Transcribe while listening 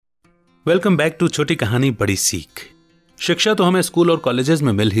Welcome back to छोटी कहानी बड़ी सीख। शिक्षा तो हमें स्कूल और कॉलेजेस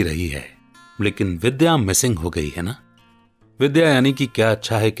में मिल ही रही है, लेकिन विद्या मिसिंग हो गई है ना। विद्या यानी कि क्या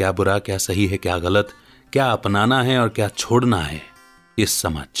अच्छा है, क्या बुरा, क्या सही है, क्या गलत, क्या अपनाना है और क्या छोड़ना है, ये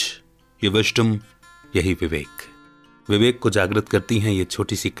समझ, ये विजडम, यही विवेक को जागृत करती हैं ये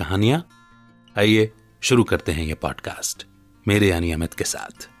छोटी सी कहानियां। आइए शुरू करते हैं ये पॉडकास्ट मेरे यानी अमित के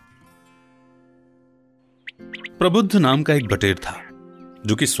साथ। प्रबुद्ध नाम का एक बटेर था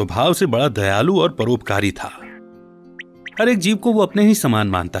जो कि स्वभाव से बड़ा दयालु और परोपकारी था। हर एक जीव को वो अपने ही समान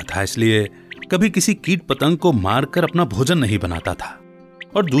मानता था, इसलिए कभी किसी कीट पतंग को मारकर अपना भोजन नहीं बनाता था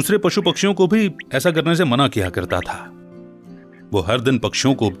और दूसरे पशु पक्षियों को भी ऐसा करने से मना किया करता था। वो हर दिन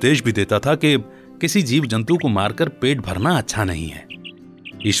पक्षियों को उपदेश भी देता था कि किसी जीव जंतु को मारकर पेट भरना अच्छा नहीं है।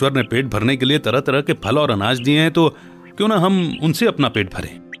 ईश्वर ने पेट भरने के लिए तरह तरह के फल और अनाज दिए हैं, तो क्यों ना हम उनसे अपना पेट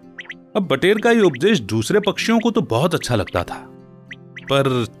भरें। अब बटेर का ये उपदेश दूसरे पक्षियों को तो बहुत अच्छा लगता था,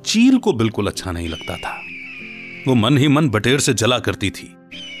 पर चील को बिल्कुल अच्छा नहीं लगता था। वो मन ही मन बटेर से जला करती थी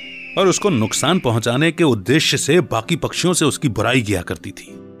और उसको नुकसान पहुंचाने के उद्देश्य से बाकी पक्षियों से उसकी बुराई किया करती थी।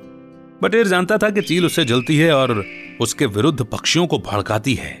 बटेर जानता था कि चील उससे जलती है और उसके विरुद्ध पक्षियों को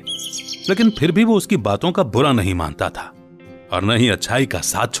भड़काती है, लेकिन फिर भी वो उसकी बातों का बुरा नहीं मानता था और न ही अच्छाई का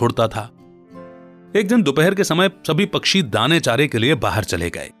साथ छोड़ता था। एक दिन दोपहर के समय सभी पक्षी दाने चारे के लिए बाहर चले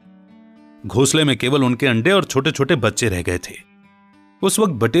गए। घोंसले में केवल उनके अंडे और छोटे छोटे बच्चे रह गए थे। उस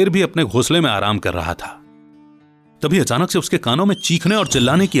वक्त बटेर भी अपने घोंसले में आराम कर रहा था। तभी अचानक से उसके कानों में चीखने और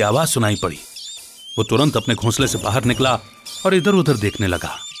चिल्लाने की आवाज सुनाई पड़ी। वो तुरंत अपने घोंसले से बाहर निकला और इधर उधर देखने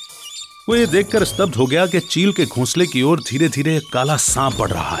लगा। वो ये देखकर स्तब्ध हो गया कि चील के घोंसले की ओर धीरे धीरे एक काला सांप बढ़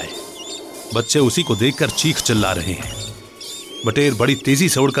रहा है। बच्चे उसी को देखकर चीख चिल्ला रहे हैं। बटेर बड़ी तेजी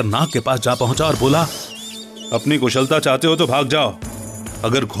से उड़कर नाग के पास जा पहुंचा और बोला, अपनी कुशलता चाहते हो तो भाग जाओ।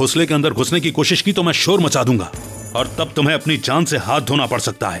 अगर घोंसले के अंदर घुसने की कोशिश की तो मैं शोर मचा दूंगा और तब तुम्हें अपनी जान से हाथ धोना पड़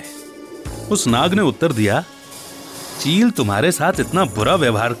सकता है। उस नाग ने उत्तर दिया, चील तुम्हारे साथ इतना बुरा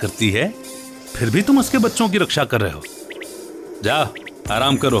व्यवहार करती है, फिर भी तुम उसके बच्चों की रक्षा कर रहे हो। जा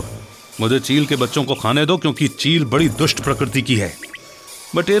आराम करो, मुझे चील के बच्चों को खाने दो, क्योंकि चील बड़ी दुष्ट प्रकृति की है।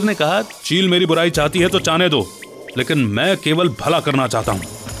 बटेर ने कहा, चील मेरी बुराई चाहती है तो चाहने दो, लेकिन मैं केवल भला करना चाहता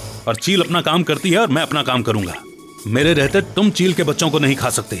हूं और चील अपना काम करती है और मैं अपना काम करूंगा। मेरे रहते तुम चील के बच्चों को नहीं खा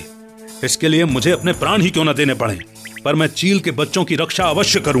सकते। इसके लिए मुझे अपने प्राण ही क्यों न देने पड़े, पर मैं चील के बच्चों की रक्षा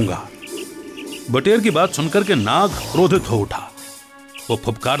अवश्य करूंगा। बटेर की बात सुनकर के नाग क्रोधित हो उठा। वो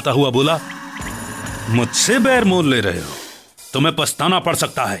फुफकारता हुआ बोला, मुझसे बैर मोल ले रहे हो, तुम्हें पछताना पड़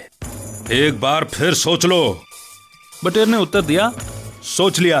सकता है। एक बार फिर सोच लो। बटेर ने उत्तर दिया,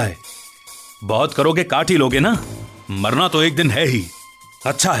 सोच लिया है। बहुत करोगे काट ही लोगे ना, मरना तो एक दिन है ही।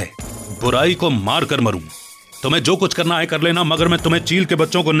 अच्छा है, बुराई को मार कर मरूं। तुम्हें जो कुछ करना है कर लेना, मगर मैं तुम्हें चील के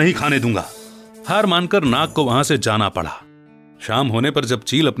बच्चों को नहीं खाने दूंगा। हार मानकर नाग को वहां से जाना पड़ा। शाम होने पर जब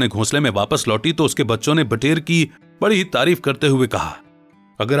चील अपने घोंसले में वापस लौटी तो उसके बच्चों ने बटेर की बड़ी ही तारीफ करते हुए कहा,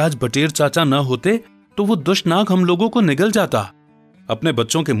 अगर आज बटेर चाचा न होते तो वो दुष्ट नाग हम लोगों को निगल जाता। अपने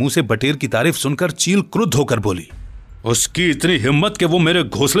बच्चों के मुंह से बटेर की तारीफ सुनकर चील क्रुद्ध होकर बोली, उसकी इतनी हिम्मत कि वो मेरे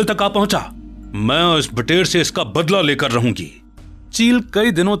घोंसले तक आ पहुंचा। मैं उस बटेर से इसका बदला लेकर रहूंगी। चील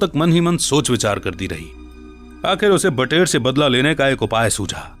कई दिनों तक मन ही मन सोच विचार करती रही। आखिर उसे बटेर से बदला लेने का एक उपाय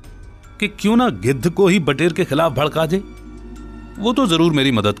सूझा कि क्यों ना गिद्ध को ही बटेर के खिलाफ भड़का दे, वो तो जरूर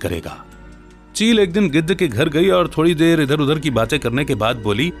मेरी मदद करेगा। चील एक दिन गिद्ध के घर गई और थोड़ी देर इधर उधर की बातें करने के बाद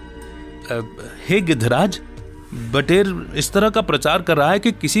बोली, हे गिद्धराज, बटेर इस तरह का प्रचार कर रहा है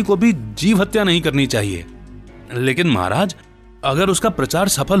कि किसी को भी जीव हत्या नहीं करनी चाहिए, लेकिन महाराज अगर उसका प्रचार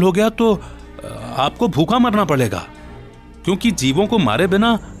सफल हो गया तो आपको भूखा मरना पड़ेगा, क्योंकि जीवों को मारे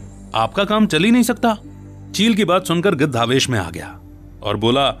बिना आपका काम चल ही नहीं सकता। चील की बात सुनकर गिद्ध आवेश में आ गया और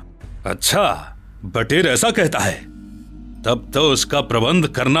बोला, अच्छा बटेर ऐसा कहता है, तब तो उसका प्रबंध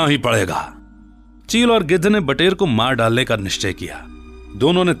करना ही पड़ेगा। चील और गिद्ध ने बटेर को मार डालने का निश्चय किया।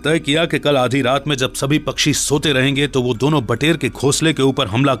 दोनों ने तय किया कि कल आधी रात में जब सभी पक्षी सोते रहेंगे तो वो दोनों बटेर के घोंसले के ऊपर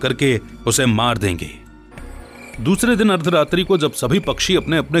हमला करके उसे मार देंगे। दूसरे दिन अर्धरात्रि को जब सभी पक्षी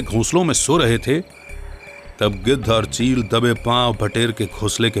अपने अपने घोंसलों में सो रहे थे, तब गिद्ध और चील दबे पांव बटेर के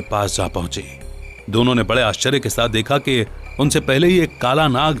घोंसले के पास जा पहुंचे। दोनों ने बड़े आश्चर्य के साथ देखा कि उनसे पहले ही एक काला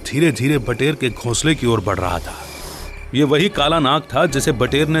नाग धीरे धीरे बटेर के घोंसले की ओर बढ़ रहा था। यह वही काला नाग था जिसे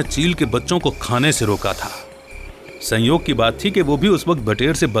बटेर ने चील के बच्चों को खाने से रोका था। संयोग की बात थी कि वो भी उस वक्त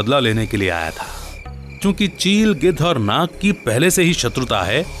बटेर से बदला लेने के लिए आया था। क्योंकि चील, गिद्ध और नाग की पहले से ही शत्रुता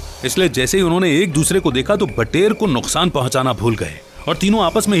है, इसलिए जैसे ही उन्होंने एक दूसरे को देखा तो बटेर को नुकसान पहुंचाना भूल गए और तीनों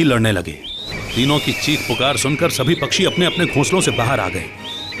आपस में ही लड़ने लगे। तीनों की चीख पुकार सुनकर सभी पक्षी अपने अपने घोंसलों से बाहर आ गए।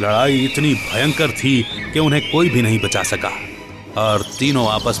 लड़ाई इतनी भयंकर थी कि उन्हें कोई भी नहीं बचा सका और तीनों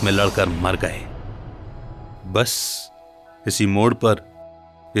आपस में लड़कर मर गए। बस इसी मोड़ पर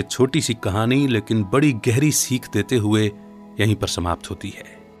ये छोटी सी कहानी लेकिन बड़ी गहरी सीख देते हुए यहीं पर समाप्त होती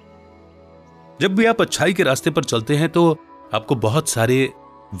है। जब भी आप अच्छाई के रास्ते पर चलते हैं तो आपको बहुत सारे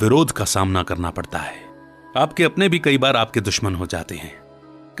विरोध का सामना करना पड़ता है। आपके अपने भी कई बार आपके दुश्मन हो जाते हैं,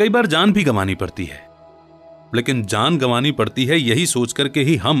 कई बार जान भी गंवानी पड़ती है। लेकिन जान गंवानी पड़ती है यही सोच करके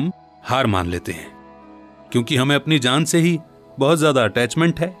ही हम हार मान लेते हैं, क्योंकि हमें अपनी जान से ही बहुत ज्यादा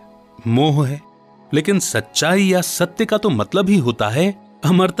अटैचमेंट है, मोह है। लेकिन सच्चाई या सत्य का तो मतलब ही होता है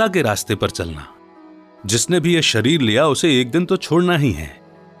अमरता के रास्ते पर चलना। जिसने भी यह शरीर लिया उसे एक दिन तो छोड़ना ही है।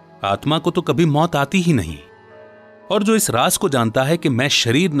 आत्मा को तो कभी मौत आती ही नहीं। और जो इस राज को जानता है कि मैं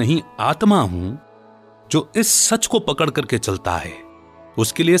शरीर नहीं आत्मा हूं, जो इस सच को पकड़ करके चलता है,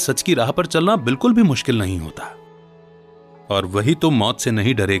 उसके लिए सच की राह पर चलना बिल्कुल भी मुश्किल नहीं होता। और वही तो मौत से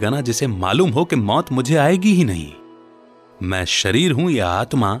नहीं डरेगा ना, जिसे मालूम हो कि मौत मुझे आएगी ही नहीं। मैं शरीर हूं या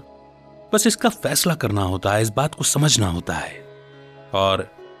आत्मा, बस इसका फैसला करना होता है, इस बात को समझना होता है।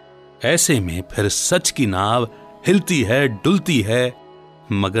 और ऐसे में फिर सच की नाव हिलती है, डुलती है,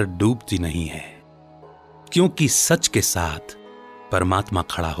 मगर डूबती नहीं है, क्योंकि सच के साथ परमात्मा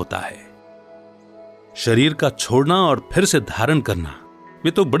खड़ा होता है। शरीर का छोड़ना और फिर से धारण करना,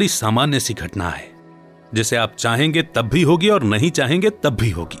 ये तो बड़ी सामान्य सी घटना है, जिसे आप चाहेंगे तब भी होगी और नहीं चाहेंगे तब भी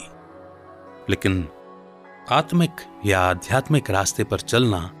होगी। लेकिन आत्मिक या आध्यात्मिक रास्ते पर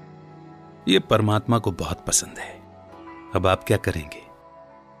चलना, यह परमात्मा को बहुत पसंद है। अब आप क्या करेंगे?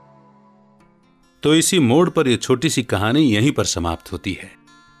 तो इसी मोड़ पर यह छोटी सी कहानी यहीं पर समाप्त होती है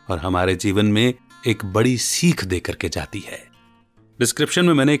और हमारे जीवन में एक बड़ी सीख देकर के जाती है। डिस्क्रिप्शन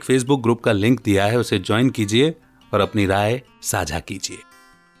में मैंने एक फेसबुक ग्रुप का लिंक दिया है, उसे ज्वाइन कीजिए और अपनी राय साझा कीजिए।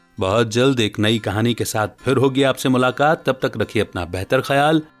 बहुत जल्द एक नई कहानी के साथ फिर होगी आपसे मुलाकात। तब तक रखिए अपना बेहतर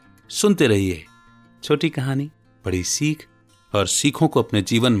ख्याल। सुनते रहिए छोटी कहानी, बड़ी सीख, और सीखों को अपने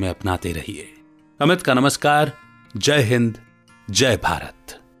जीवन में अपनाते रहिए। अमित का नमस्कार। जय हिंद, जय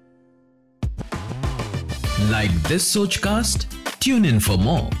Bharat. Like this Sochcast? Tune in for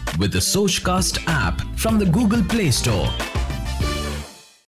more with the Sochcast app from the Google Play Store.